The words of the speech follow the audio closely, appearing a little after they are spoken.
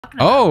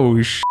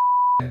Oh,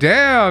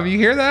 damn. You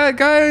hear that,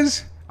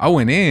 guys? I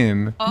went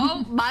in.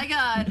 Oh my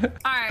god.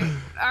 All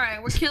right.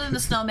 We're killing the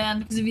snowman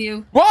because of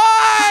you.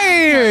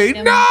 Why?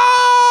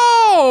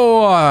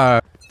 No!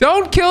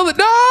 Don't kill the.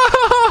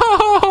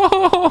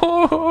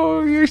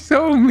 No! You're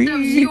so mean. It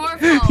was your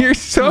fault. You're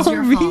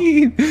so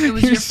mean.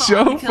 You're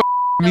so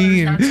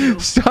mean.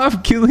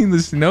 Stop killing the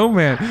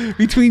snowman.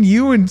 Between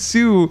you and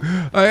Sue,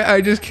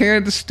 I just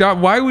can't stop.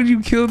 Why would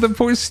you kill the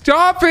poor?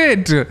 Stop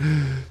it!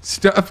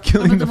 Stop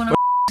killing the snowman.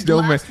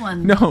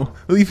 No,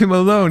 leave him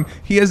alone.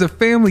 He has a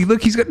family.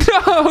 Look, he's got.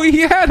 No,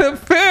 he had a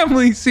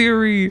family,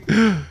 Siri.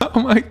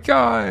 Oh my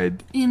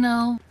god. You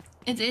know,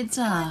 it's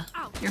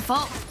your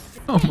fault.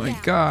 Oh my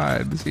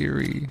god,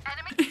 Siri.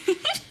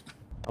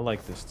 I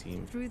like this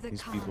team.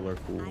 These people are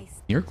cool.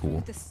 You're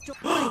cool.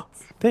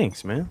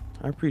 Thanks, man.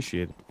 I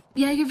appreciate it.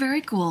 Yeah, you're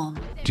very cool.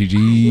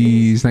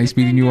 GG's. Nice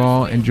meeting you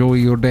all. Enjoy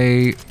your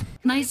day.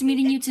 Nice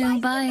meeting you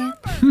too. Bye.